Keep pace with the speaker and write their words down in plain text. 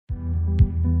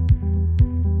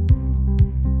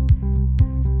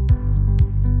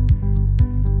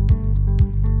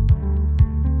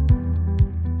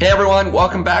Hey everyone,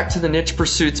 welcome back to the Niche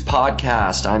Pursuits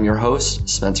podcast. I'm your host,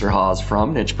 Spencer Hawes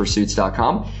from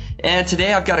nichepursuits.com. And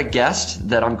today I've got a guest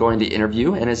that I'm going to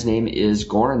interview, and his name is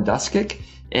Goran Duskic,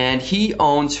 and he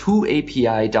owns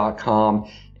whoapi.com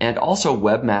and also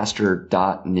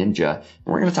webmaster.ninja. And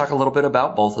we're going to talk a little bit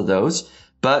about both of those.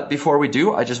 But before we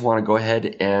do, I just want to go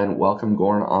ahead and welcome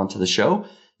Goran onto the show.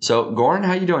 So Goran,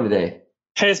 how are you doing today?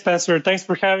 Hey Spencer, thanks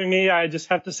for having me. I just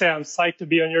have to say I'm psyched to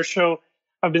be on your show.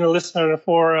 I've been a listener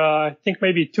for, I think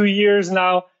maybe 2 years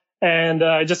now, and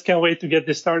I just can't wait to get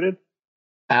this started.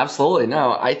 Absolutely.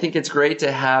 No, I think it's great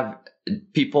to have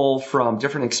people from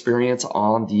different experience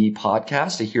on the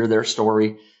podcast to hear their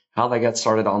story, how they got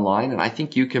started online. And I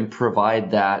think you can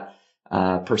provide that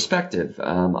perspective,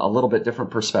 a little bit different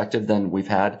perspective than we've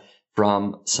had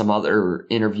from some other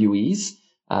interviewees.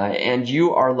 And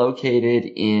you are located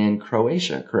in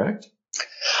Croatia, correct?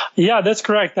 Yeah, that's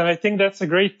correct. And I think that's a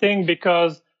great thing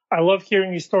because I love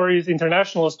hearing these stories,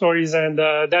 international stories, and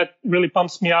that really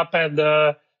pumps me up and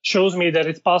shows me that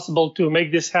it's possible to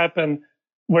make this happen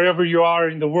wherever you are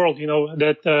in the world. You know,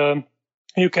 that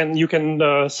you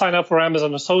can sign up for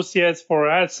Amazon Associates, for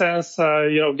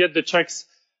AdSense, get the checks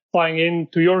flying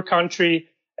into your country.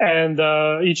 And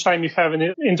each time you have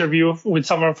an interview with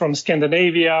someone from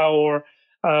Scandinavia or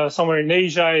somewhere in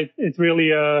Asia, it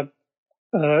really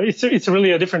it's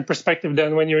really a different perspective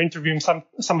than when you're interviewing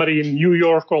somebody in New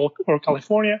York or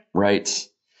California. Right.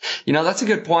 You know, that's a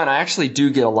good point. I actually do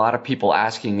get a lot of people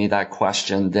asking me that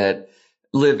question that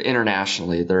live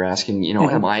internationally. They're asking,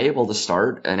 am I able to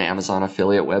start an Amazon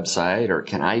affiliate website, or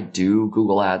can I do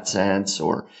Google AdSense,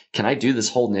 or can I do this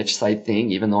whole niche site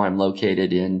thing even though I'm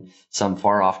located in some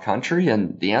far off country?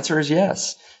 And the answer is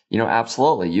yes.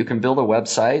 Absolutely. You can build a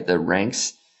website that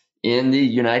ranks in the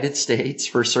United States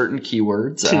for certain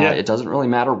keywords. It doesn't really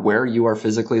matter where you are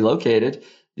physically located.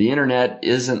 The internet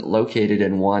isn't located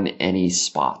in any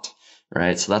spot,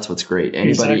 right? So that's what's great.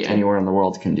 Anybody anywhere in the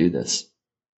world can do this.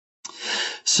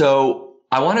 So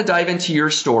I want to dive into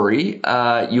your story.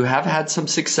 You have had some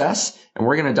success, and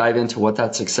we're going to dive into what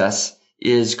that success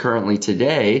is currently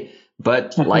today.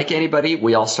 But like anybody,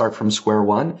 we all start from square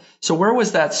one. So where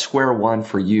was that square one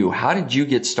for you? How did you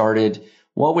get started?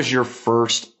 What was your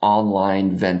first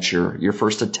online venture, your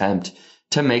first attempt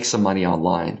to make some money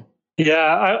online? Yeah,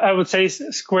 I would say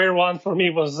square one for me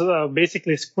was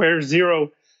basically square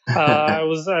zero. I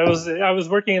was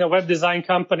working in a web design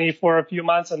company for a few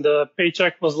months, and the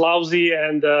paycheck was lousy,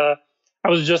 and I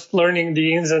was just learning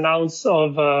the ins and outs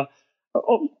of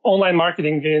online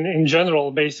marketing in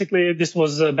general. Basically, this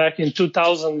was back in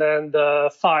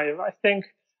 2005, I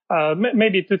think,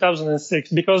 maybe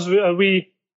 2006, because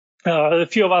a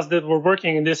few of us that were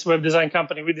working in this web design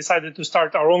company, we decided to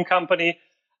start our own company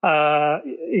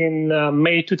in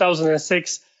May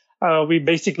 2006. We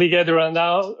basically gathered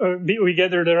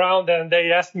around, and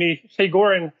they asked me, "Hey,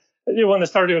 Goran, you want to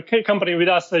start a company with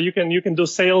us? You can do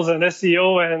sales and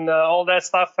SEO and all that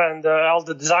stuff, and all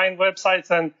the design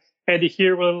websites. And Eddie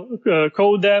here will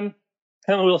code them,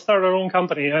 and we'll start our own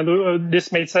company." And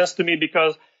this made sense to me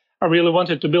because I really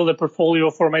wanted to build a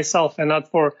portfolio for myself and not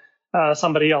for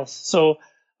somebody else. So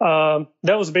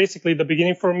that was basically the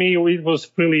beginning for me. It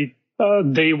was really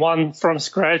day one from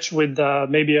scratch with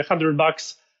maybe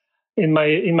 $100 in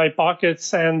my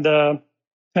pockets, and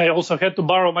I also had to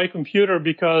borrow my computer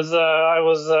because I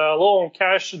was low on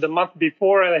cash the month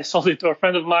before, and I sold it to a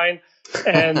friend of mine,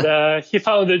 and he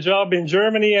found a job in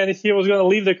Germany, and he was going to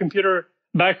leave the computer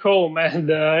back home, and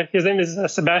his name is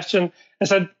Sebastian. I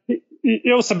said,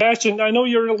 Sebastian, I know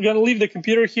you're going to leave the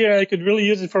computer here. I could really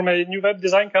use it for my new web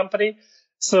design company.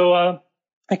 So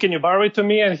can you borrow it to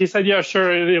me? And he said, yeah,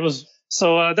 sure.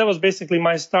 That was basically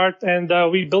my start. And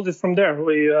we built it from there.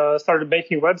 We started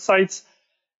making websites.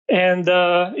 And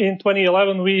in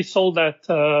 2011, we sold that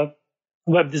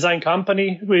web design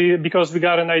company because we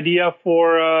got an idea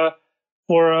for a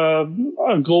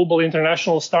global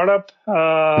international startup.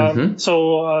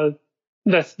 So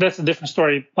that's a different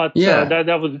story, but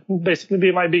that would basically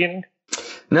be my beginning.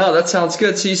 No, that sounds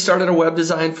good. So you started a web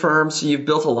design firm. So you've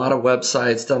built a lot of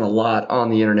websites, done a lot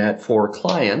on the internet for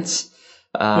clients.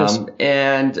 Yes.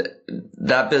 And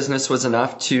that business was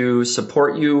enough to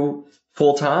support you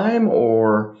full time,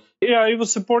 or? Yeah, it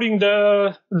was supporting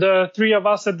the three of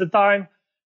us at the time,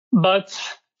 but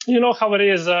you know how it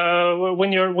is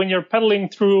when you're pedaling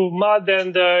through mud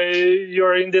and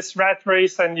you're in this rat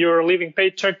race and you're living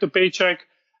paycheck to paycheck.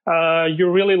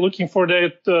 You're really looking for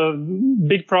that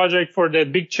big project, for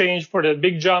that big change, for that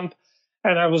big jump.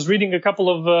 And I was reading a couple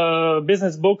of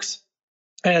business books,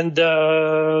 and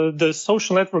the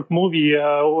Social Network movie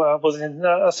was in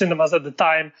cinemas at the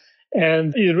time,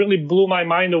 and it really blew my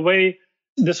mind away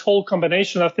this whole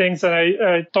combination of things. And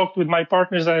I talked with my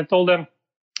partners and I told them,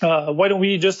 why don't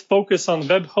we just focus on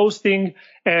web hosting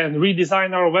and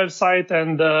redesign our website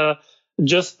and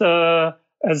just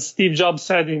as Steve Jobs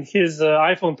said in his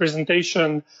iPhone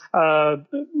presentation,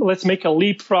 let's make a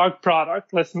leapfrog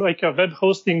product. Let's make a web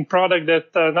hosting product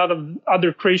that none of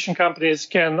other Croatian companies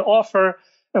can offer,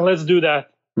 and let's do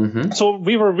that. Mm-hmm. So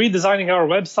we were redesigning our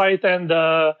website, and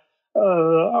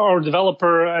our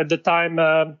developer at the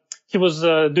time, he was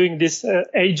doing this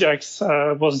Ajax,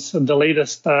 was the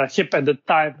latest hip at the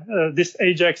time, this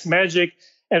Ajax magic,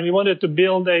 and we wanted to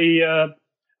build a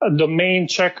domain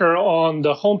checker on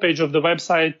the homepage of the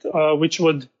website, which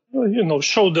would,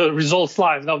 show the results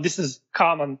live. Now, this is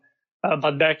common,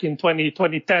 but back in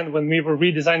 2010, when we were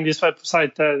redesigning this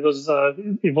website,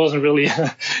 it wasn't really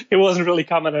it wasn't really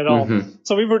common at all. Mm-hmm.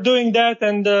 So we were doing that,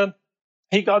 and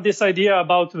he got this idea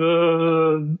about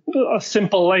a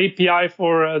simple API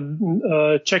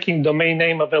for checking domain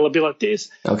name availabilities.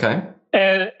 Okay.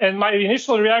 And my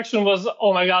initial reaction was,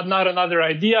 oh my God, not another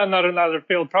idea, not another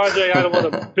failed project. I don't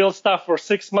want to build stuff for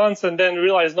 6 months and then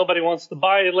realize nobody wants to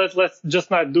buy it. Let's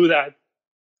just not do that.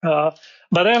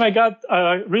 But then I got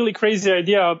a really crazy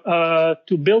idea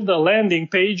to build a landing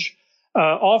page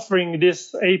offering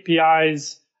these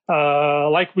APIs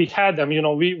like we had them.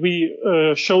 We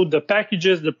showed the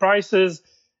packages, the prices,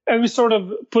 and we sort of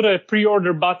put a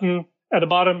pre-order button at the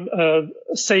bottom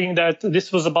saying that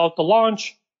this was about to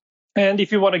launch. And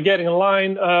if you want to get in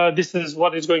line, this is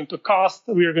what it's going to cost.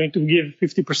 We are going to give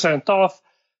 50% off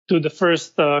to the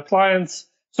first clients.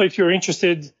 So if you're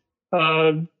interested,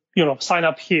 sign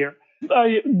up here.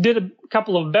 I did a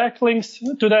couple of backlinks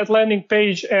to that landing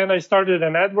page, and I started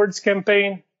an AdWords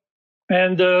campaign.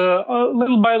 And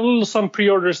little by little, some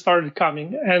pre-orders started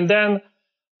coming. And then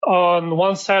on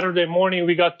one Saturday morning,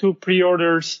 we got 2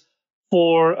 pre-orders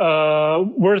for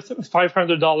worth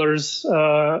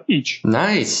 $500 each.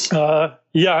 Nice.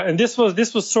 And this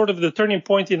was sort of the turning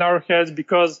point in our heads,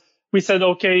 because we said,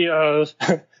 okay,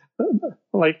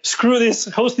 like screw this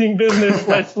hosting business,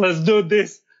 let's do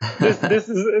this. This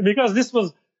is because this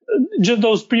was just,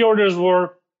 those pre-orders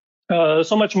were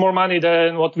so much more money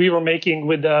than what we were making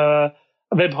with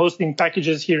web hosting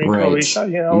packages here in Croatia.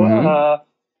 Mm-hmm.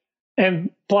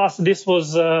 And plus, this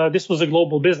was a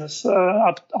global business.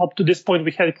 Up to this point,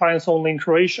 we had clients only in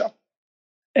Croatia,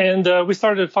 and we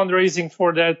started fundraising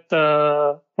for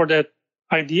that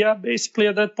idea. Basically,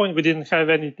 at that point, we didn't have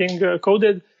anything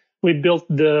coded. We built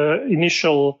the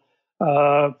initial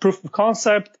proof of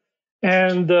concept,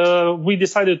 and we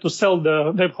decided to sell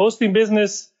the web hosting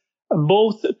business,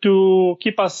 both to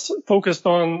keep us focused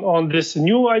on this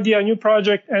new idea, new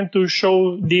project, and to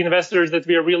show the investors that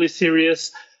we are really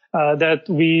serious. That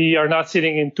we are not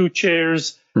sitting in 2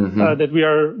 chairs, mm-hmm. That we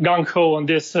are gung-ho on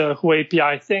this Who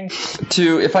API thing.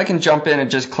 If I can jump in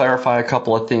and just clarify a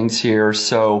couple of things here.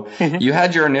 So mm-hmm. you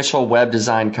had your initial web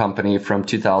design company from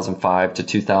 2005 to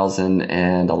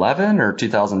 2011 or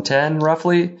 2010,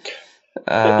 roughly?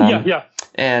 Yeah.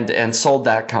 And sold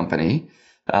that company.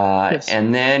 Yes.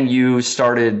 And then you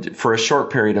started, for a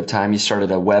short period of time, you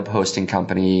started a web hosting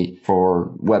company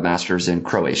for webmasters in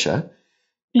Croatia.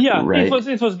 Yeah, right.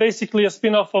 It was basically a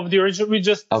spin-off of the original. We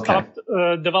just stopped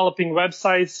developing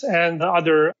websites and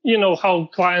other, how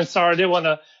clients are. They want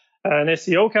an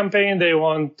SEO campaign. They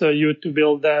want you to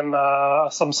build them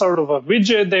some sort of a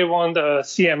widget. They want a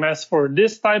CMS for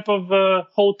this type of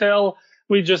hotel.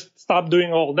 We just stopped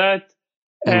doing all that.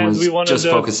 And we wanted just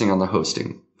focusing on the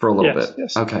hosting for a little bit.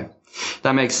 Yes. Okay.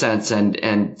 That makes sense.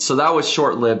 And so that was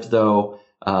short-lived, though.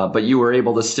 But you were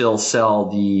able to still sell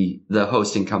the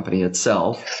hosting company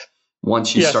itself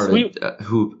once you started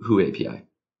Who API.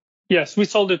 Yes, we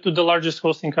sold it to the largest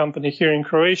hosting company here in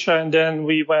Croatia, and then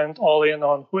we went all in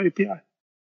on Who API.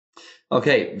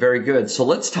 Okay, very good. So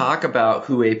let's talk about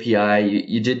Who API.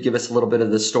 You did give us a little bit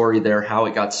of the story there, how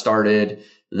it got started,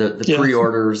 the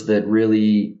pre-orders that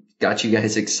really got you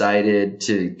guys excited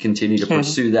to continue to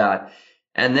pursue that.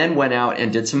 And then went out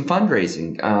and did some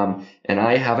fundraising. And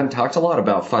I haven't talked a lot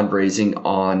about fundraising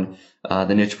on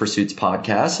the Niche Pursuits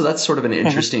podcast. So that's sort of an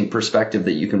interesting perspective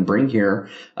that you can bring here.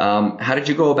 How did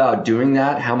you go about doing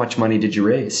that? How much money did you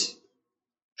raise?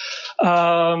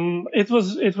 It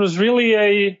was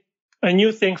really a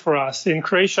new thing for us. In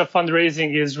Croatia,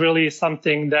 fundraising is really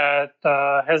something that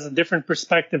has a different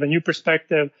perspective, a new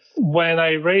perspective. When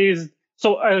I raised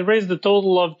a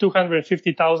total of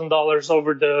 $250,000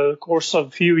 over the course of a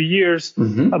few years.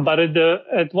 Mm-hmm. But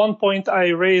at one point, I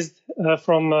raised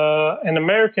from an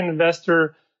American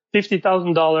investor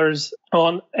 $50,000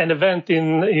 on an event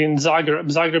in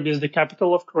Zagreb. Zagreb is the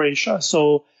capital of Croatia.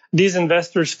 So these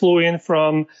investors flew in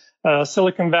from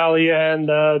Silicon Valley, and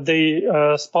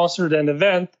they sponsored an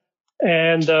event.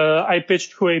 And I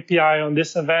pitched Who API on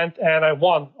this event, and I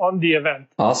won on the event.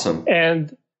 Awesome.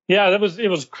 And yeah, it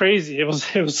was crazy. It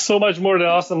was so much more than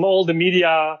awesome. All the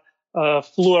media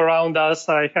flew around us.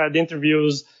 I had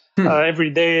interviews every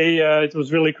day. It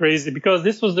was really crazy because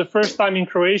this was the first time in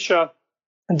Croatia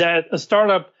that a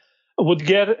startup would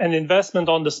get an investment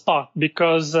on the spot,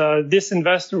 because this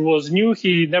investor was new.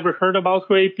 He never heard about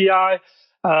Who API,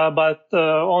 but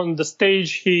on the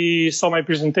stage, he saw my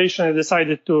presentation and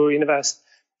decided to invest.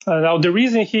 Now, the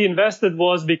reason he invested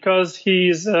was because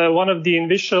he's one of the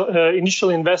initial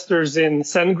investors in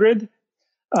SendGrid,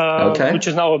 which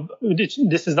is now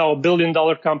this is now $1 billion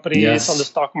company. Yes. It's on the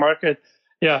stock market.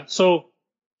 Yeah. So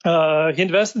he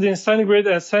invested in SendGrid,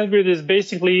 and SendGrid is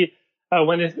basically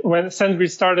when SendGrid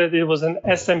started, it was an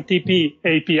SMTP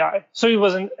API. So it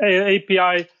was an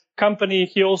API company.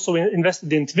 He also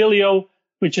invested in Twilio,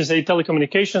 which is a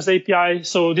telecommunications API.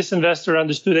 So this investor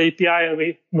understood API,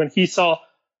 and when he saw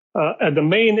a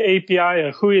domain API,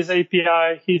 a Whois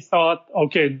API, he thought,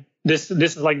 okay, this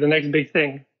is like the next big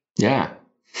thing. Yeah.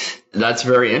 That's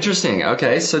very interesting.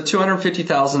 Okay, so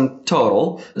 250,000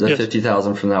 total, the Yes.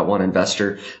 50,000 from that one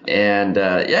investor, and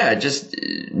just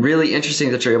really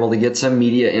interesting that you're able to get some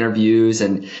media interviews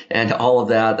and all of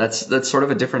that. That's sort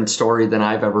of a different story than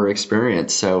I've ever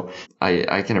experienced. So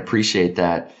I can appreciate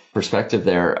that perspective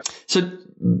there. So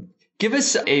give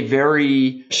us a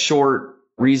very short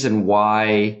reason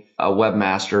why a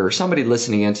webmaster or somebody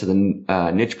listening into the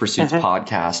Niche Pursuits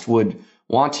podcast would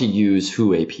want to use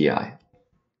Who API.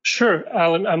 Sure,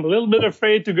 Alan. I'm a little bit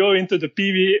afraid to go into the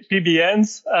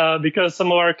PBNs because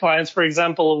some of our clients, for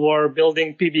example, were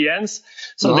building PBNs.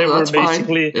 So they were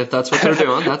basically, fine. If that's what they're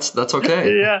doing, that's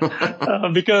okay. Yeah,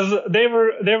 because they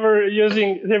were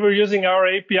using our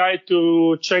API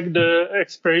to check the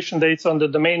expiration dates on the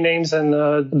domain names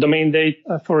and domain date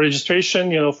for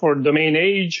registration, for domain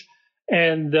age,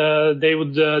 and they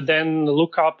would then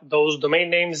look up those domain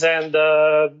names and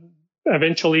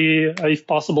eventually, if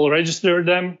possible, register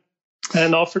them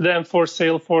and offer them for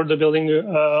sale for the building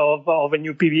of a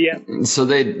new PBN. So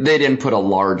they didn't put a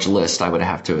large list, I would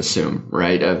have to assume,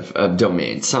 right, of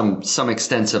domains, some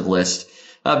extensive list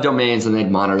of domains, and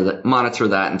they'd monitor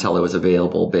that until it was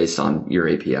available based on your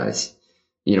APIs,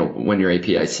 when your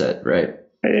API set, right?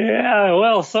 Yeah,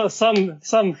 well, so some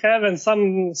have, and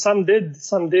some did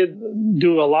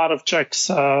do a lot of checks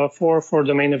for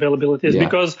domain availabilities,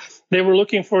 because they were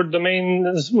looking for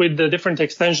domains with the different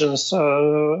extensions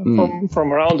from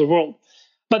around the world.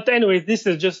 But anyway, this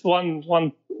is just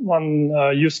one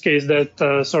use case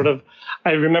that sort of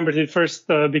I remembered it first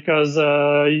because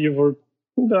you were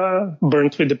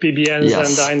burnt with the PBNs,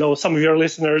 yes. And I know some of your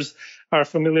listeners are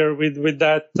familiar with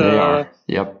that. They are.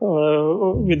 Yep.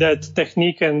 With that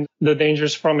technique and the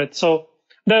dangers from it. So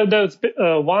that's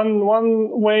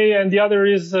one way, and the other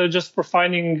is just for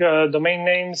finding domain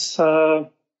names.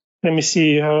 Let me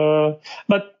see.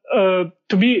 But to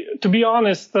be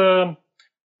honest, the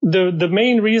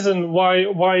main reason why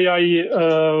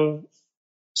I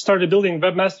started building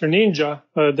Webmaster Ninja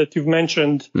that you've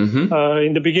mentioned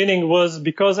in the beginning was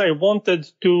because I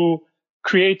wanted to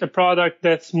create a product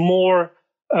that's more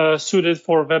suited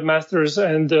for webmasters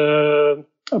and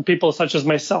people such as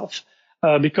myself,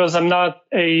 because I'm not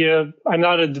a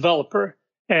developer,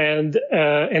 and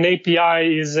an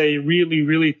API is a really,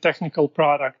 really technical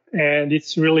product, and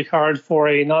it's really hard for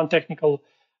a non-technical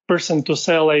person to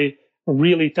sell a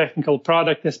really technical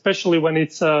product, especially when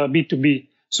it's B2B.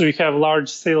 So you have large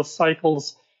sales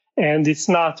cycles, and it's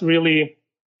not really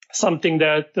something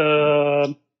that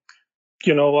a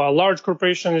large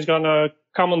corporation is going to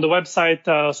come on the website,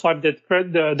 swipe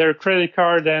their credit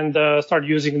card, and start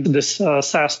using this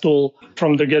SaaS tool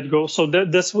from the get-go. So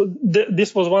this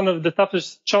was one of the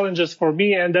toughest challenges for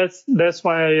me, and that's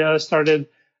why I started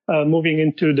moving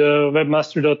into the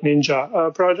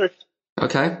Webmaster.Ninja project.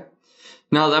 Okay.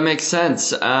 No, that makes sense.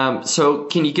 So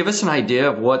can you give us an idea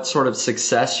of what sort of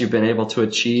success you've been able to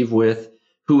achieve with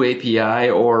Who API,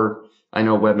 or I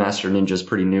know Webmaster Ninja is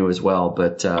pretty new as well,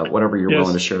 but whatever you're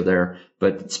willing to share there.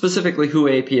 But specifically Who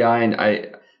API, and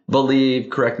I believe,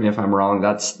 correct me if I'm wrong,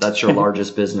 that's your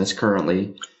largest business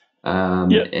currently.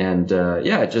 And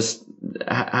just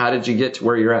how did you get to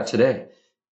where you're at today?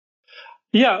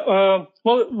 Yeah,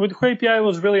 well, with Who API, it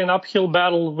was really an uphill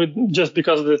battle just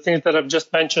because of the things that I've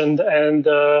just mentioned, and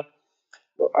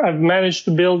I've managed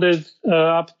to build it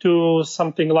up to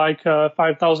something like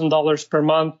 $5,000 per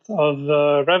month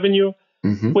of revenue,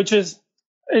 which is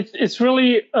it's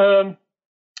really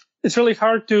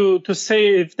hard to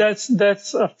say if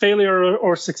that's a failure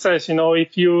or success.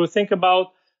 If you think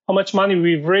about how much money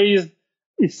we've raised,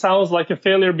 it sounds like a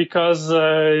failure because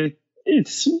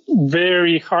it's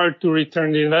very hard to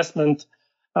return the investment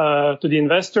to the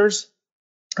investors.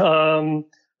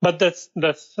 But that's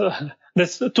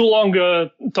too long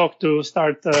talk to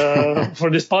start for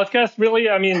this podcast. Really,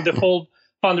 I mean, the whole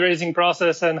fundraising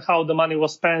process and how the money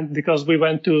was spent, because we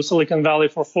went to Silicon Valley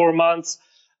for 4 months.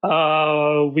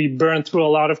 We burned through a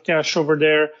lot of cash over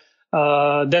there.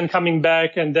 Then coming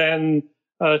back and then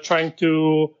trying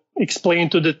to explain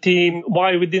to the team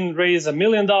why we didn't raise $1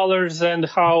 million and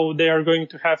how they are going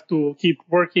to have to keep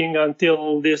working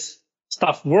until this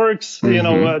stuff works. You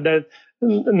know, that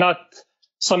not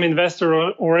some investor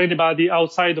or anybody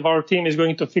outside of our team is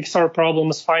going to fix our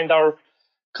problems, find our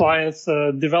clients,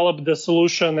 develop the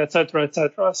solution, et cetera, et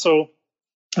cetera. So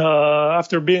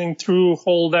after being through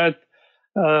all that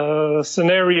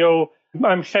scenario,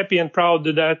 I'm happy and proud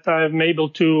that I'm able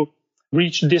to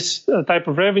reach this type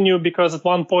of revenue, because at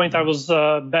one point I was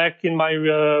back in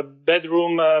my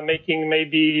bedroom making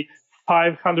maybe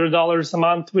 $500 a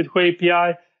month with Who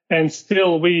API, and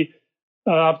still we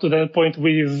up to that point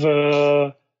we've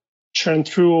churned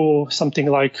through something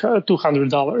like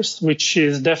 $200, which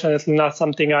is definitely not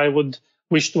something I would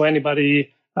wish to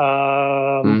anybody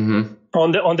on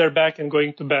their back and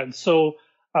going to bed. So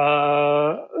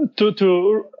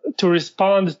to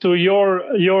respond to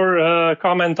your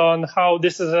comment on how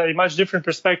this is a much different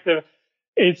perspective,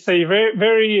 it's a very,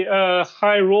 very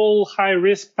high roll, high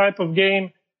risk type of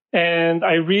game. And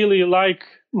I really like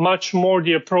much more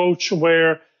the approach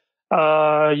where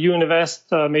you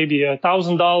invest maybe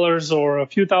 $1,000 or a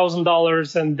few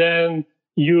 $1,000s, and then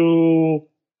you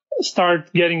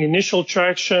start getting initial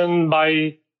traction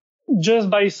by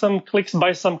some clicks,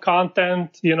 by some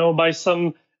content, by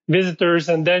some visitors,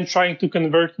 and then trying to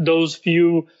convert those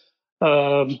few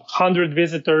 100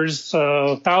 visitors,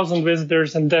 1,000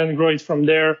 visitors, and then grow it from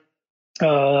there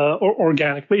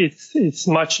organically. It's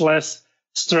much less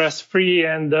stress-free,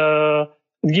 and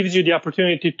it gives you the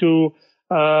opportunity to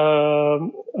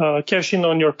cash in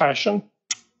on your passion.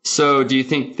 So do you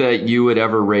think that you would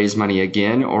ever raise money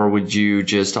again, or would you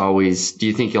do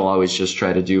you think you'll always just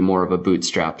try to do more of a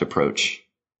bootstrapped approach?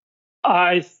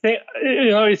 I think,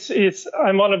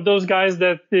 I'm one of those guys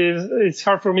that it's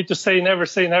hard for me to say never,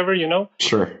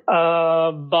 Sure.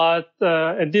 But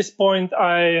at this point,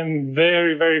 I am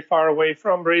very, very far away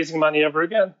from raising money ever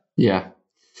again. Yeah.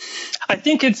 I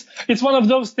think it's one of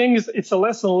those things. It's a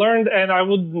lesson learned, and I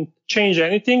wouldn't change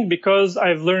anything because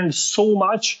I've learned so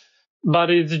much.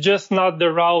 But it's just not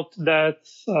the route that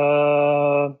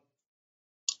I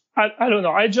don't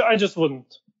know. I just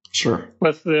wouldn't. Sure.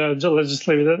 Let's just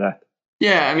leave it at that.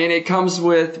 Yeah, I mean,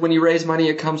 when you raise money,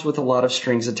 it comes with a lot of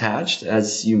strings attached.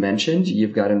 As you mentioned,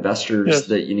 you've got investors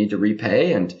that you need to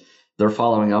repay, and they're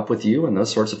following up with you and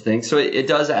those sorts of things. So it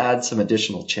does add some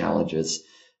additional challenges.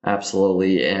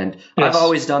 Absolutely. And I've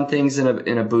always done things in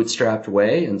a bootstrapped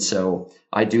way. And so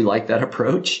I do like that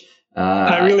approach.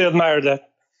 I really admire that.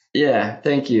 Yeah,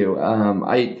 thank you.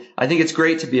 I think it's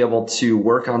great to be able to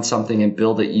work on something and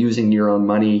build it using your own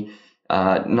money.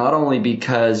 Not only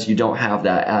because you don't have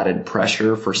that added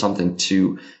pressure for something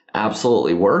to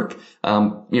absolutely work.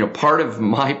 Part of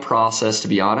my process, to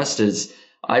be honest, is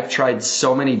I've tried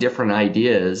so many different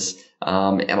ideas,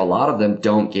 and a lot of them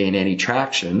don't gain any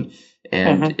traction.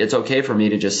 And it's okay for me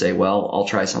to just say, well, I'll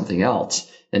try something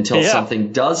else until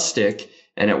something does stick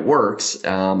and it works.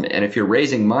 And if you're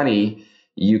raising money,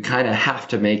 you kind of have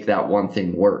to make that one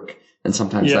thing work. And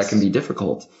sometimes that can be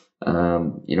difficult.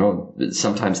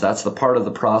 Sometimes that's the part of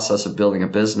the process of building a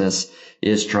business,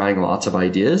 is trying lots of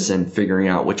ideas and figuring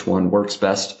out which one works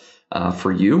best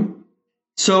for you.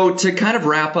 So to kind of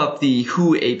wrap up the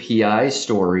Who API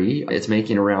story, it's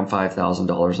making around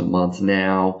 $5,000 a month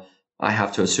now. I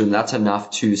have to assume that's enough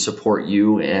to support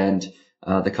you and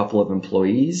the couple of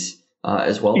employees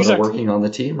as well that are working on the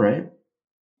team, right?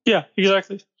 Yeah,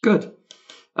 exactly. Good.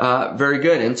 Very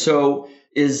good. And so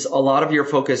is a lot of your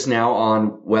focus now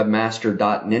on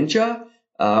webmaster.ninja,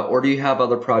 or do you have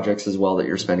other projects as well that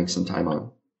you're spending some time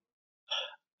on?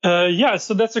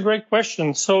 So that's a great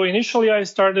question. So initially I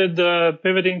started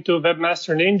pivoting to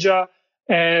Webmaster Ninja,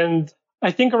 and I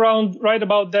think right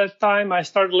about that time, I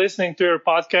started listening to your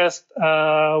podcast,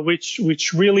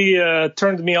 which really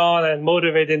turned me on and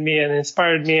motivated me and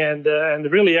inspired me and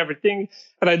really everything.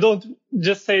 And I don't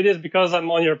just say this because I'm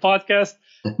on your podcast,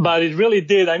 but it really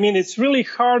did. I mean, it's really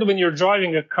hard when you're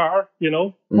driving a car,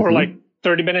 for like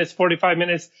 30 minutes, 45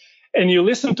 minutes, and you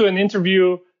listen to an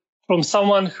interview from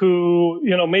someone who,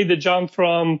 made the jump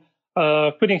from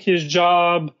quitting his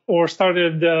job or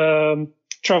started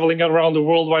traveling around the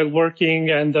world while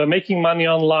working and making money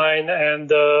online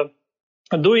and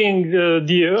doing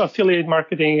the affiliate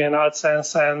marketing and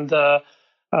AdSense and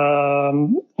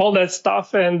all that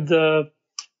stuff. And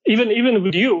even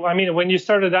with you, I mean, when you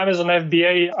started Amazon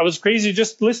FBA, I was crazy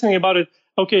just listening about it.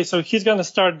 Okay, so he's going to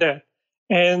start that.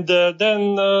 And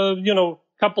then, a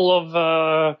couple of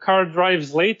car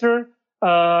drives later,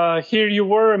 here you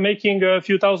were making a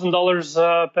few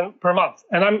 $1,000s per month.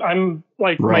 And I'm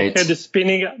like, Right. my head is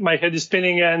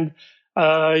spinning. And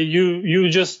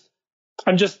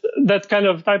I'm just that kind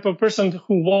of type of person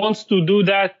who wants to do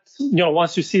that,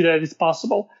 once you see that it's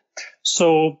possible.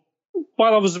 So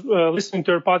while I was listening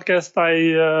to your podcast,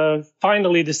 I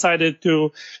finally decided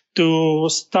to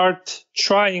start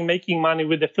trying making money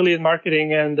with affiliate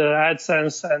marketing and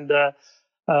AdSense and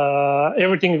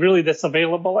everything really that's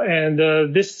available. And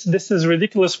this is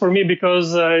ridiculous for me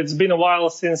because it's been a while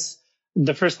since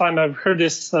the first time I've heard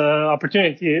this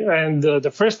opportunity. And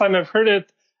the first time I've heard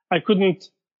it, I couldn't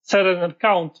set an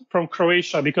account from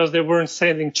Croatia because they weren't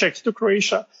sending checks to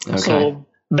Croatia. Okay. So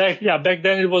back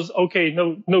then it was okay,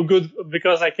 no good,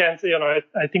 because I can't,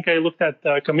 I think I looked at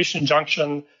Commission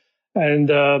Junction and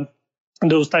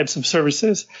those types of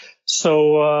services.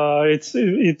 So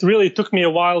it really took me a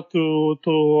while to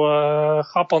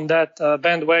hop on that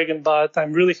bandwagon, but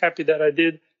I'm really happy that I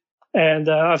did. And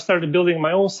I've started building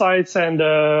my own sites and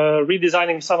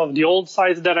redesigning some of the old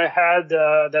sites that I had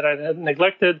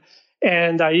neglected.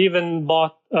 And I even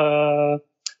bought several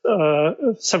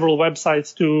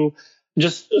websites to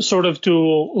just sort of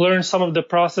to learn some of the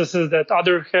processes that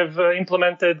others have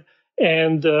implemented,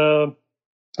 and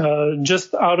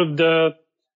just out of the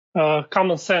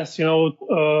common sense, I'm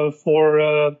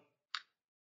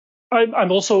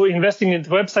also investing into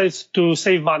websites to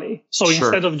save money. So Sure.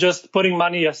 Instead of just putting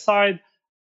money aside,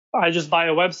 I just buy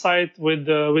a website with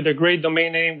a great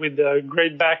domain name, with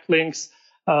great backlinks.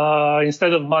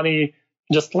 Instead of money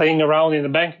just laying around in a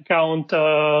bank account,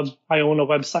 I own a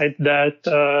website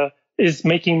that is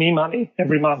making me money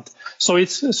every month. So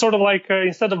it's sort of like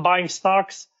instead of buying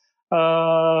stocks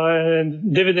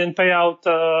and dividend payout,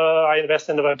 I invest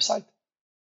in the website.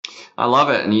 I love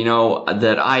it. And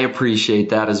that I appreciate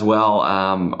that as well.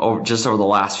 Over the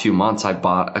last few months, I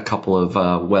bought a couple of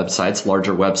websites,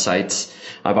 larger websites.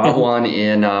 I bought one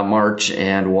in March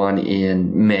and one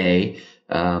in May.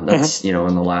 That's, in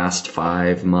the last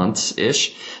 5 months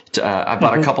ish. I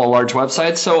bought a couple of large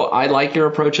websites. So I like your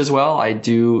approach as well. I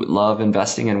do love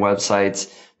investing in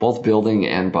websites, both building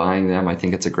and buying them. I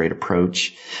think it's a great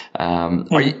approach.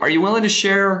 Are you willing to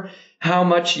share how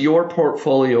much your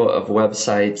portfolio of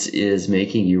websites is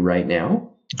making you right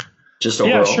now? Just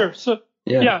overall?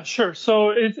 Yeah, sure. So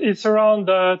it's around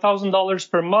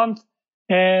 $1,000 per month.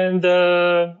 And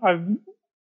I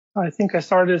think I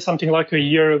started something like a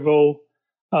year ago.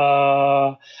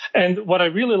 And what I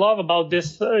really love about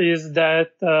this is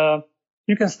that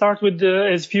you can start with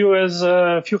as few as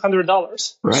a few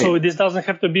 $100s. Right. So this doesn't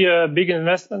have to be a big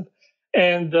investment.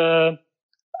 And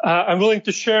I'm willing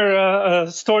to share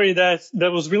a story that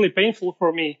was really painful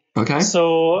for me. Okay.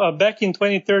 So back in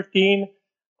 2013,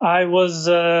 I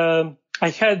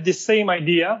had the same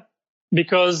idea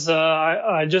because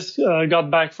I just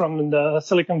got back from the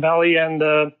Silicon Valley, and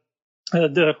the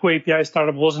Who API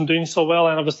startup wasn't doing so well.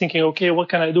 And I was thinking, okay, what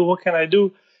can I do?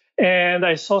 And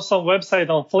I saw some website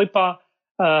on Flippa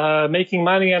making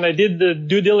money, and I did the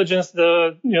due diligence,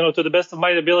 to the best of my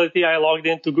ability. I logged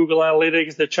into Google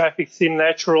Analytics, the traffic seemed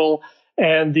natural,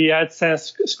 and the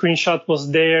AdSense screenshot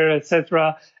was there,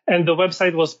 etc. And the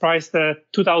website was priced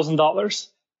at $2,000.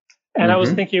 And I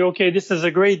was thinking, okay, this is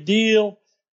a great deal,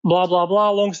 blah, blah,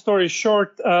 blah. Long story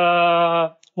short,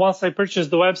 once I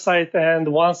purchased the website and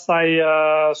once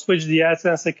I switched the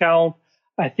AdSense account,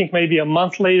 I think maybe a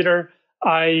month later,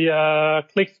 I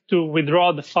clicked to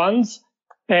withdraw the funds,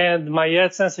 and my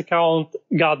AdSense account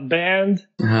got banned.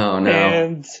 Oh, no.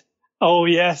 And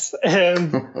yes.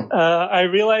 And I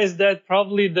realized that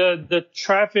probably the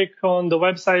traffic on the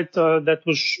website that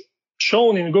was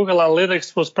shown in Google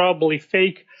Analytics was probably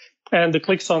fake, and the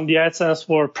clicks on the AdSense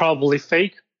were probably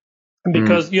fake,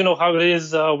 because you know how it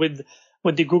is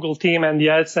with the Google team and the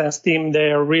AdSense team.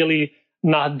 They are really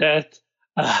not that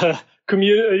the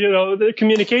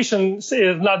communication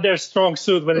is not their strong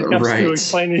suit when it comes to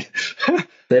explaining.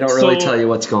 They don't really tell you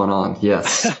what's going on.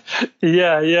 Yes.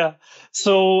 Yeah.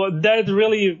 So that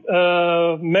really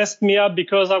messed me up,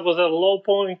 because I was at a low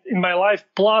point in my life.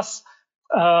 Plus,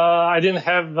 I didn't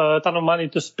have a ton of money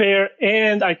to spare,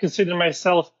 and I consider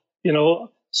myself,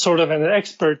 sort of an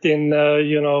expert in,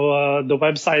 the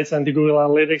websites and the Google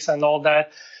Analytics and all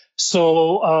that.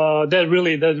 So that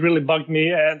really bugged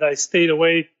me, and I stayed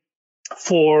away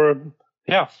for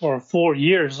for 4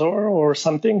 years or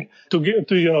something to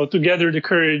gather the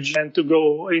courage and to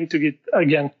go into it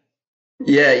again.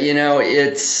 Yeah,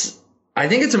 I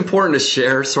think it's important to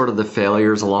share sort of the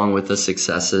failures along with the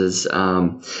successes.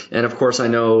 And of course, I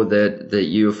know that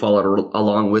you followed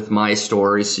along with my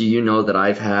story. So you know that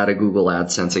I've had a Google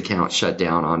AdSense account shut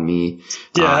down on me.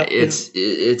 Yeah.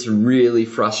 It's really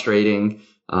frustrating.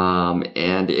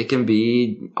 And it can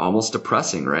be almost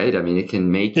depressing, right? I mean, it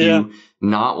can make you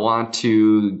not want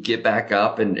to get back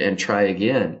up and try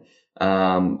again.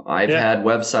 I've had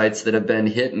websites that have been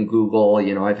hit in Google.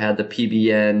 I've had the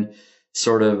PBN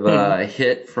sort of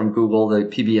hit from Google, the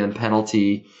PBN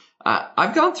penalty.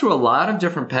 I've gone through a lot of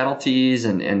different penalties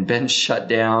and been shut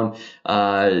down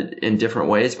in different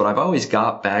ways, but I've always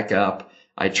got back up.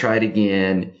 I tried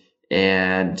again,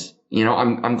 and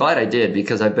I'm glad I did,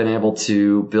 because I've been able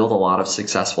to build a lot of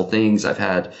successful things. I've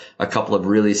had a couple of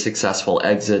really successful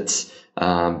exits.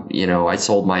 I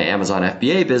sold my Amazon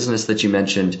FBA business that you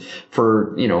mentioned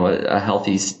for, a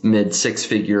healthy mid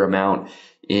 6-figure amount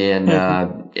in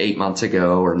 8 months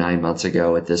ago or 9 months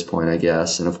ago at this point, I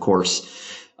guess. And of course,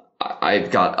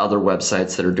 I've got other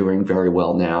websites that are doing very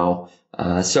well now.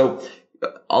 So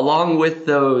along with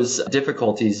those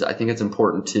difficulties, I think it's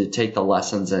important to take the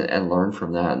lessons and learn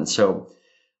from that. And so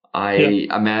I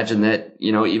imagine that,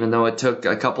 even though it took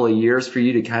a couple of years for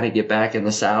you to kind of get back in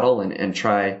the saddle and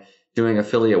try doing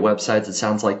affiliate websites, it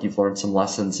sounds like you've learned some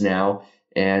lessons now,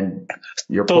 and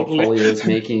your portfolio is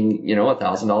making,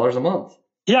 $1,000 a month.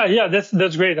 Yeah,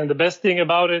 that's great. And the best thing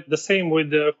about it, the same with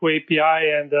the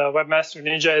API and Webmaster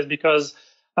Ninja, is because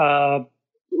I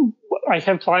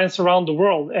have clients around the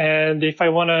world, and if I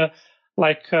want to,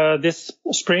 this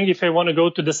spring, if I want to go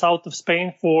to the south of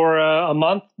Spain for a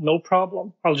month, no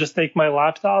problem. I'll just take my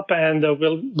laptop and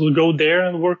we'll go there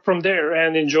and work from there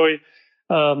and enjoy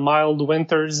mild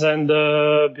winters and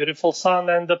beautiful sun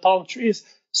and the palm trees.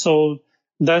 So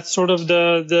that's sort of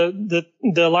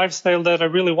the lifestyle that I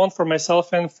really want for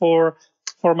myself and for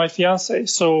my fiance.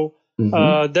 So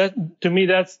that, to me,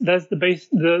 that's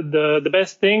the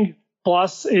best thing.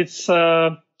 Plus, it's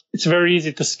very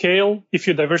easy to scale. If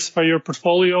you diversify your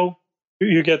portfolio,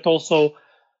 you get also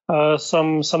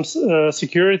some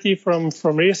security from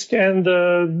risk, and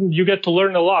you get to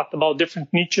learn a lot about different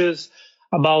niches.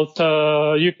 About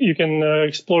you can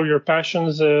explore your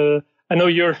passions. I know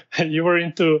you were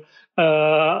into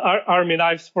army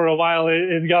knives for a while.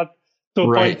 It got to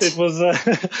a point. It was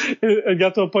it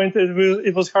got to a point.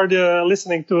 It was hard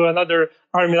listening to another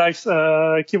army knives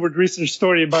keyword research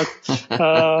story, but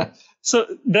so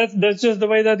that's just the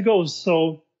way that goes.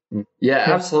 So. Yeah,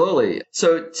 absolutely.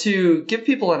 So to give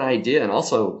people an idea, and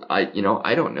also, I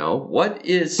don't know, what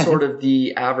is sort of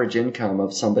the average income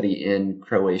of somebody in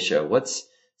Croatia? What's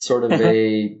sort of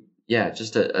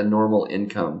just a normal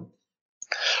income?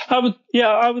 I would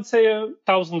say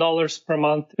 $1,000 per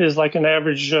month is like an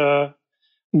average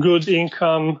good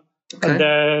income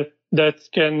that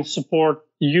can support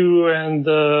you and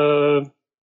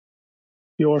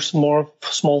your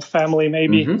small family,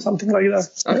 maybe something like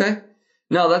that. Okay.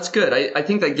 No, that's good. I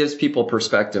think that gives people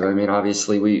perspective. I mean,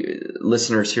 obviously,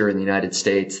 listeners here in the United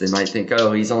States, they might think,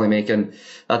 oh, he's only making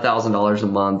 $1,000 a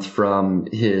month from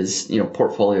his,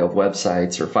 portfolio of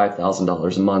websites, or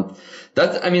 $5,000 a month.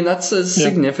 That's a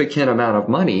significant amount of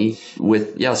money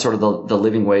with, sort of the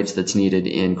living wage that's needed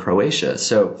in Croatia.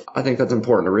 So I think that's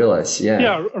important to realize.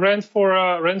 Yeah. Rent for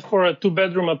a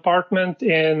 2-bedroom apartment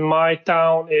in my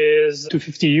town is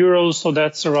 €250. So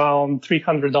that's around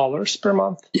 $300 per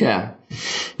month. Yeah,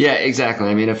 exactly.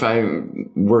 I mean, if I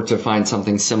were to find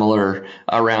something similar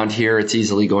around here, it's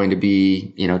easily going to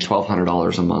be,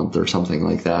 $1,200 a month or something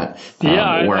like that,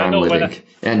 where I'm living,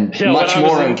 and much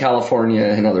more in California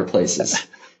and other places.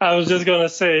 I was just going to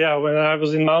say, when I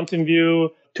was in Mountain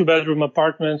View, 2-bedroom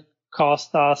apartment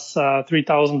cost us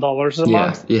 $3,000 a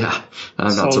month. Yeah.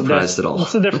 I'm not surprised at all.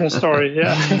 It's a different story.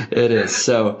 Yeah, it is.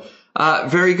 So,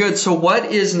 very good. So what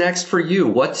is next for you?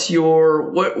 Where's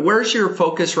your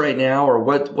focus right now, or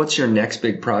what's your next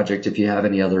big project, if you have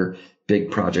any other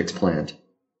big projects planned?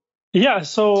 Yeah.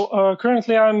 So,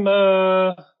 currently I'm,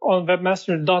 on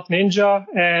webmaster.ninja,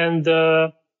 and,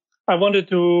 I wanted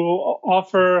to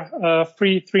offer a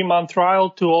free 3-month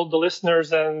trial to all the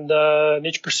listeners and,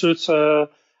 Niche Pursuits,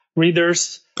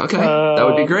 readers. Okay. That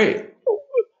would be great.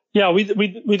 Yeah,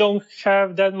 we don't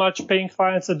have that much paying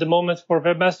clients at the moment for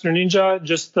Webmaster Ninja,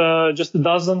 just a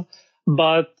dozen,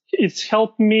 but it's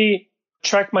helped me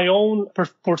track my own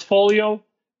portfolio,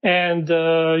 and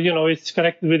it's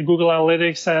connected with Google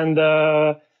Analytics and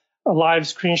live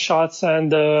screenshots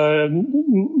and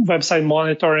website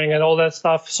monitoring and all that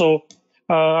stuff. So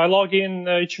I log in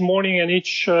each morning and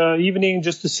each evening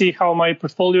just to see how my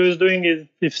portfolio is doing.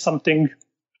 If something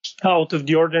out of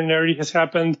the ordinary has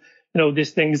happened,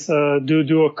 these things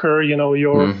do occur.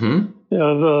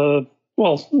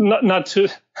 Well, not to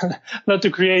not to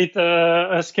create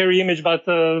a scary image, but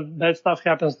that stuff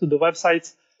happens to the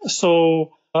websites.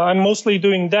 So I'm mostly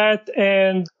doing that,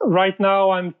 and right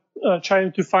now I'm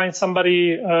trying to find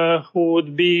somebody who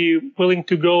would be willing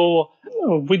to go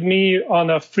with me on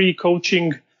a free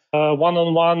coaching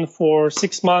one-on-one for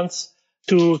 6 months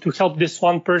to help this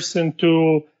one person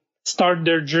to start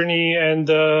their journey, and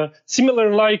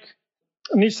similar like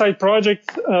niche side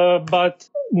project, but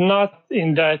not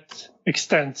in that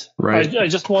extent. Right. I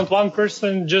just want one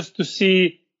person just to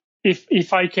see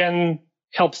if I can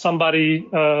help somebody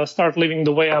start living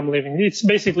the way I'm living. It's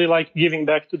basically like giving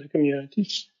back to the community.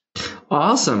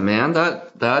 Awesome, man.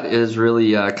 That is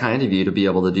really kind of you to be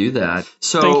able to do that.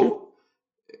 So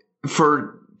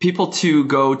for people to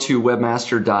go to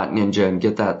webmaster.ninja and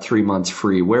get that 3 months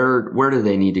free, where do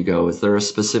they need to go? Is there a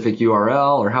specific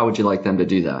URL, or how would you like them to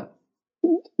do that?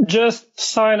 Just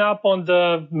sign up on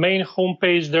the main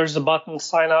homepage. There's a button,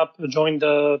 sign up, join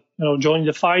the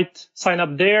fight, sign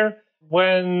up there.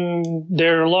 When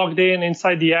they're logged in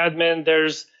inside the admin,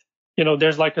 there's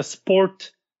like a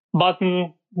support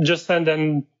button. Just send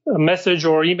them a message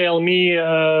or email me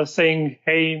saying,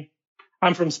 "Hey,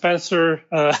 I'm from Spencer,"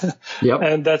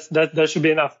 and that should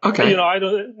be enough. Okay. I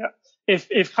don't. If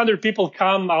 100 people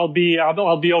come, I'll be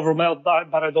overwhelmed,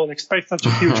 but I don't expect such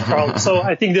a huge crowd. So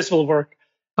I think this will work.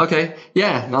 Okay.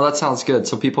 Yeah. No, that sounds good.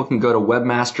 So people can go to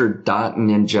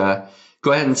webmaster.ninja,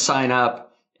 go ahead and sign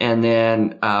up, and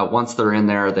then once they're in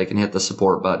there, they can hit the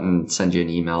support button, send you an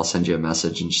email, send you a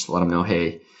message, and just let them know,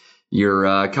 hey,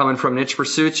 you're coming from Niche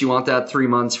Pursuits. You want that 3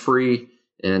 months free,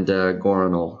 and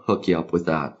Goran will hook you up with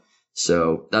that.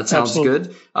 So that sounds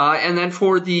good. And then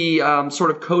for the sort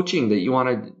of coaching that you want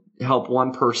to help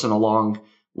one person along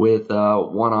with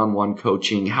one-on-one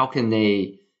coaching, how can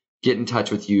they get in touch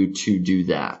with you to do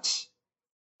that?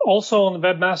 Also on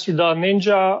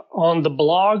webmaster.ninja, on the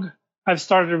blog, I've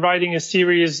started writing a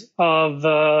series of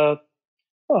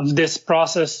this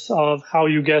process of how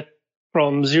you get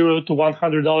from $0 to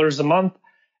 $100 a month.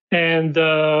 And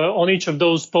on each of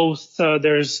those posts,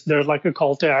 there's like a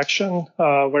call to action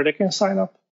where they can sign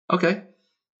up. Okay.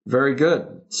 Very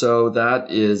good. So that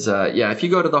is, if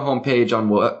you go to the homepage on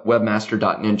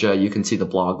webmaster.ninja, you can see the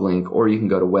blog link, or you can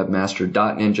go to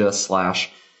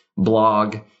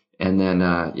webmaster.ninja/blog, and then,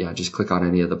 just click on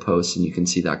any of the posts and you can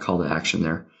see that call to action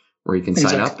there where you can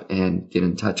sign up and get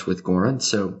in touch with Goran.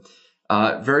 So,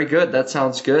 very good. That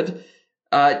sounds good.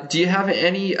 Do you have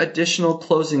any additional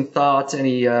closing thoughts,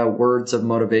 any words of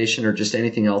motivation, or just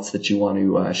anything else that you want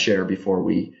to share before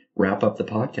we wrap up the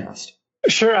podcast?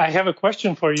 Sure. I have a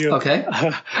question for you. Okay.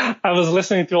 I was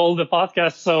listening to all the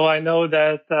podcasts, so I know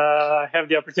that I have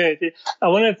the opportunity. I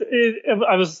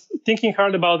was thinking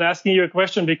hard about asking you a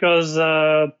question because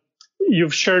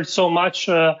you've shared so much,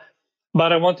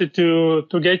 but I wanted to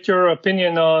get your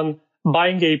opinion on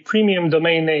buying a premium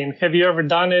domain name. Have you ever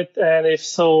done it? And if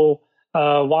so,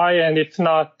 why? And if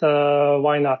not,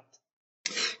 why not?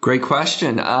 Great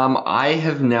question. I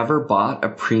have never bought a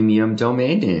premium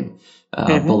domain name.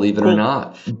 Believe it or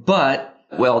not. But,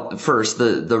 well, first,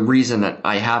 the reason that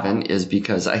I haven't is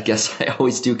because I guess I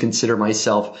always do consider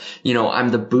myself, I'm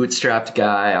the bootstrapped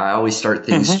guy. I always start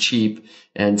things cheap.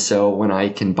 And so when I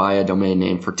can buy a domain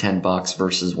name for $10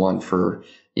 versus one for,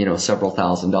 several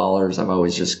 $1,000s, I've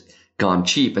always just gone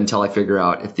cheap until I figure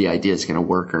out if the idea is going to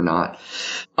work or not.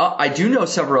 I do know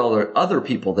several other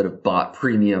people that have bought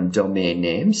premium domain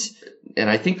names. And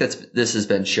I think this has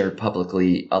been shared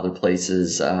publicly other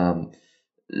places,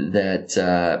 that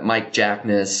Mike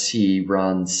Jackness, he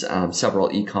runs several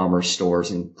e-commerce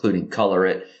stores, including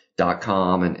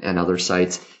colorit.com and other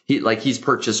sites. He's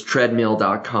purchased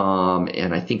treadmill.com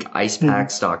and I think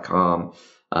icepacks.com.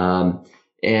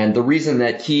 And the reason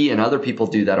that he and other people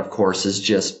do that, of course, is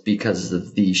just because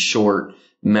of the short,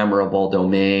 memorable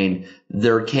domain.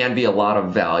 There can be a lot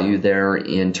of value there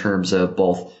in terms of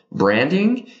both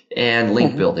branding and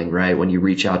link building, right? When you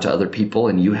reach out to other people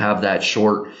and you have that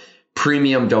short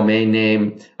premium domain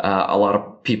name, a lot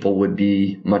of people would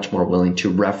be much more willing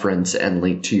to reference and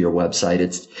link to your website.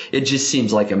 It just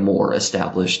seems like a more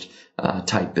established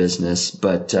type business.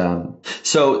 But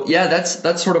that's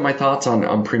sort of my thoughts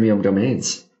on premium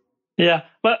domains. Yeah,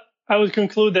 but I would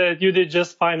conclude that you did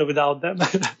just fine without them.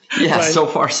 Yeah, right? So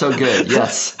far so good.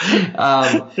 Yes.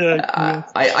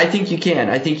 I think you can.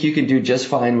 I think you can do just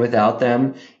fine without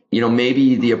them.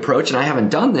 maybe the approach, and I haven't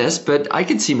done this, but I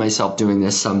could see myself doing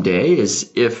this someday,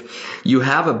 is if you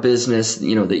have a business,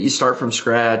 that you start from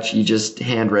scratch, you just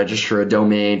hand register a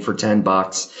domain for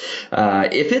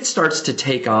 $10. If it starts to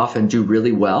take off and do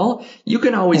really well, you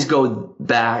can always go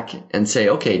back and say,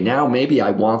 okay, now maybe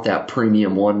I want that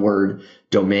premium one-word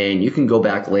domain. You can go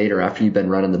back later after you've been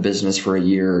running the business for a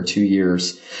year or 2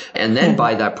 years and then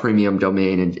buy that premium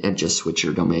domain and just switch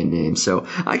your domain name. So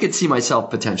I could see myself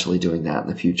potentially doing that in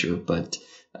the future, but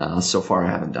so far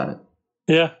I haven't done it.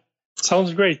 Yeah,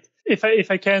 sounds great. If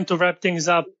I can, to wrap things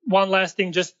up, one last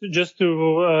thing, just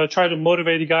to try to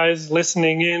motivate you guys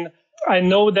listening in. I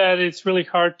know that it's really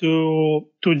hard to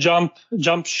jump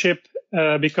ship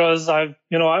because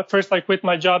first I quit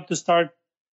my job to start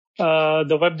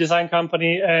the web design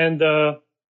company, and the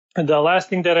last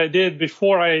thing that I did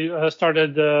before I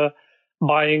started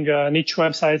buying niche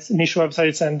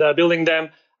websites and building them,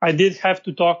 I did have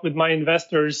to talk with my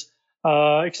investors,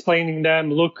 explaining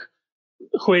them, look,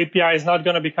 Who API is not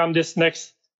going to become this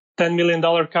next $10 million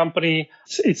company.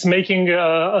 It's making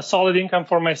a solid income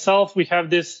for myself. We have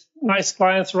these nice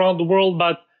clients around the world,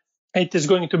 but it is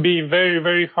going to be very,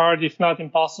 very hard, if not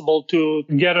impossible, to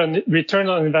get a return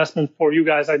on investment for you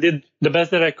guys. I did the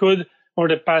best that I could over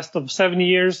the past of 7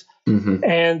 years,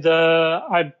 and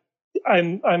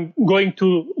I'm going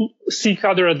to seek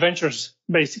other adventures.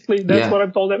 Basically, that's what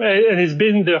I've told them, and it's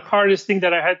been the hardest thing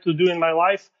that I had to do in my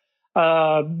life,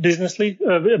 business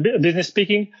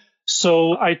speaking.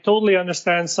 So I totally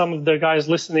understand some of the guys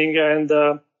listening and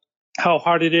how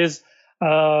hard it is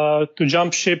to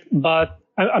jump ship, but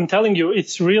I'm telling you,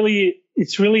 it's really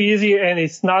easy, and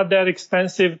it's not that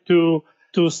expensive to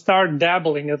start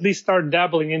dabbling. At least start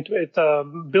dabbling into it.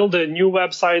 Build a new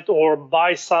website or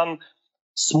buy some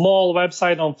small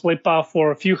website on Flippa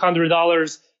for a few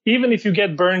 $100s. Even if you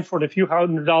get burned for the few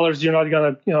 $100s, you're not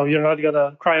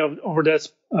gonna cry over that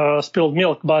spilled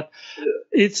milk. But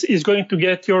it's going to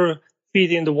get your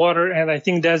feet in the water, and I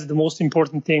think that's the most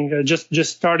important thing. Just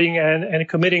starting and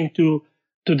committing to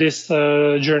this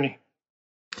journey.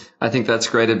 I think that's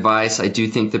great advice. I do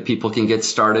think that people can get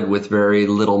started with very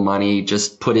little money.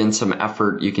 Just put in some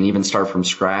effort. You can even start from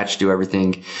scratch, do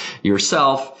everything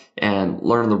yourself and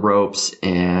learn the ropes.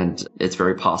 And it's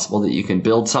very possible that you can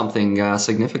build something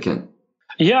significant.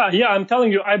 Yeah. I'm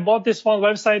telling you, I bought this one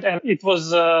website, and it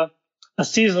was a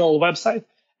seasonal website.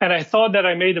 And I thought that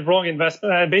I made the wrong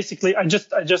investment. I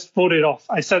just wrote it off.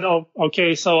 I said, oh,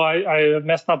 okay, so I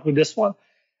messed up with this one.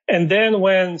 And then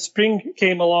when spring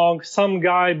came along, some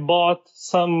guy bought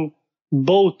some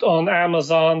boat on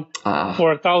Amazon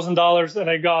for $1,000, and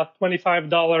I got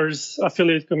 $25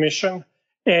 affiliate commission.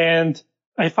 And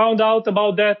I found out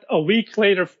about that a week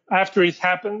later after it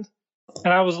happened.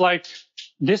 And I was like,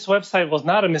 this website was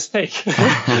not a mistake.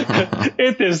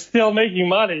 It is still making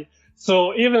money.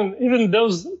 So even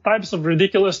those types of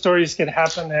ridiculous stories can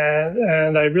happen.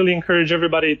 And I really encourage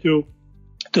everybody to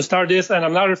start this. And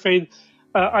I'm not afraid.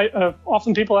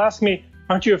 Often people ask me,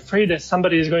 aren't you afraid that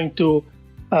somebody is going to,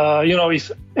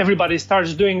 if everybody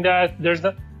starts doing that,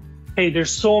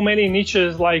 there's so many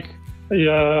niches like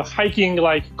hiking,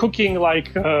 like cooking,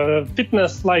 like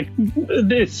fitness, like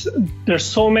this. There's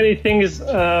so many things.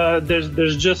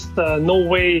 There's just no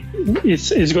way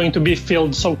it's going to be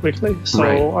filled so quickly.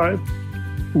 So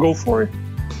go for it.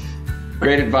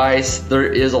 Great advice. There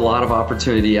is a lot of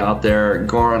opportunity out there.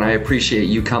 Goran, I appreciate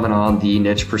you coming on the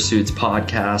Niche Pursuits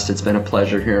podcast. It's been a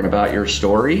pleasure hearing about your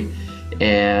story.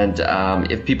 And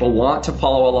if people want to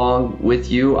follow along with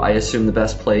you, I assume the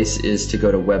best place is to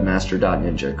go to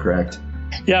webmaster.ninja, correct?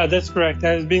 Yeah, that's correct.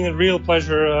 And it's been a real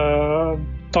pleasure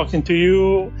talking to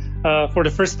you for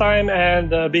the first time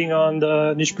and being on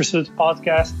the Niche Pursuits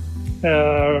podcast.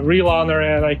 Real honor,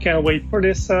 and I can't wait for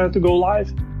this to go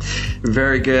live.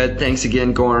 Very good. Thanks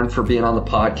again, Goran, for being on the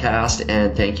podcast,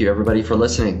 and thank you, everybody, for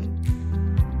listening.